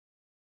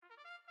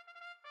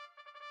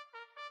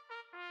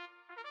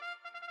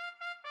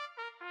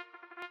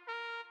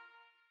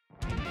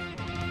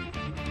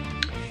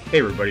Hey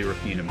everybody,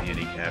 Rick Needham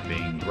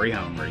handicapping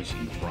Greyhound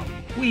racing from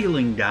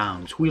Wheeling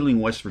Downs, Wheeling,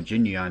 West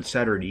Virginia on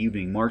Saturday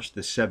evening, March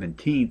the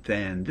 17th,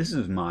 and this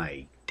is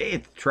my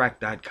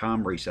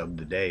dayatthetrack.com race of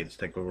the day. Let's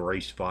take a look at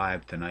race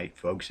 5 tonight,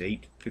 folks,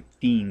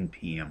 8:15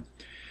 p.m.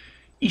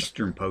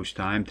 Eastern Post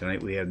Time.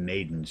 Tonight we have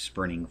maiden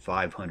sprinting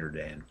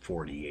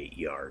 548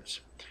 yards.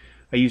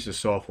 I use a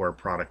software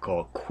product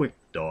called Quick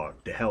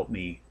Dog to help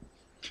me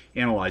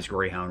analyze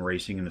Greyhound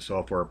racing, and the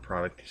software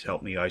product has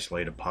helped me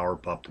isolate a power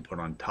pup to put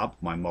on top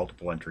of my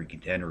multiple entry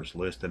contenders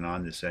list. And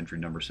on this entry,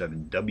 number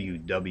 7,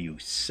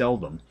 WW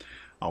Seldom,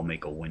 I'll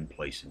make a win,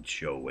 place, and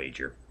show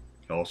wager.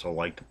 I also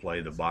like to play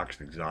the box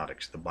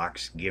exotics, the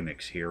box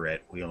gimmicks here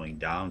at Wheeling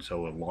Down.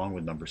 So along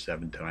with number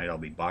 7 tonight, I'll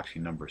be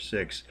boxing number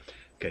 6,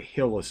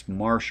 Cahillis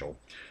Marshall,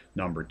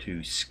 number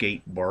 2,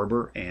 Skate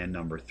Barber, and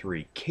number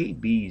 3,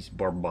 KB's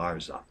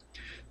Barbarza.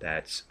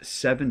 That's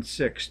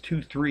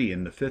 7623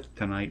 in the 5th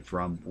tonight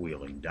from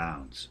Wheeling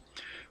Downs.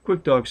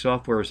 Quick Dog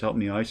software has helped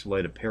me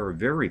isolate a pair of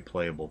very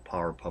playable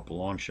power pup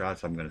long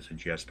shots. I'm going to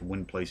suggest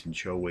win, place, and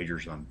show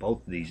wagers on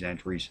both of these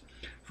entries.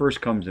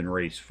 First comes in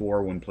race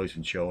 4, win, place,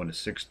 and show, and a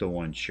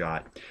 6-to-1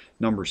 shot.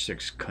 Number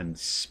 6,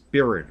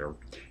 Conspirator,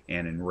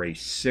 and in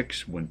race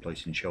 6, win,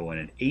 place, and show, and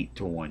an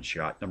 8-to-1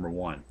 shot. Number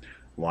 1,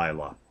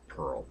 Lila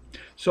Pearl.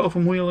 So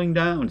from Wheeling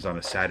Downs on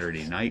a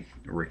Saturday night,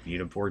 Rick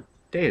Needham for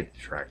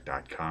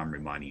dayatthetrack.com,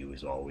 reminding you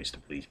as always to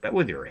please bet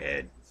with your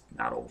head,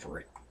 not over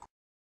it.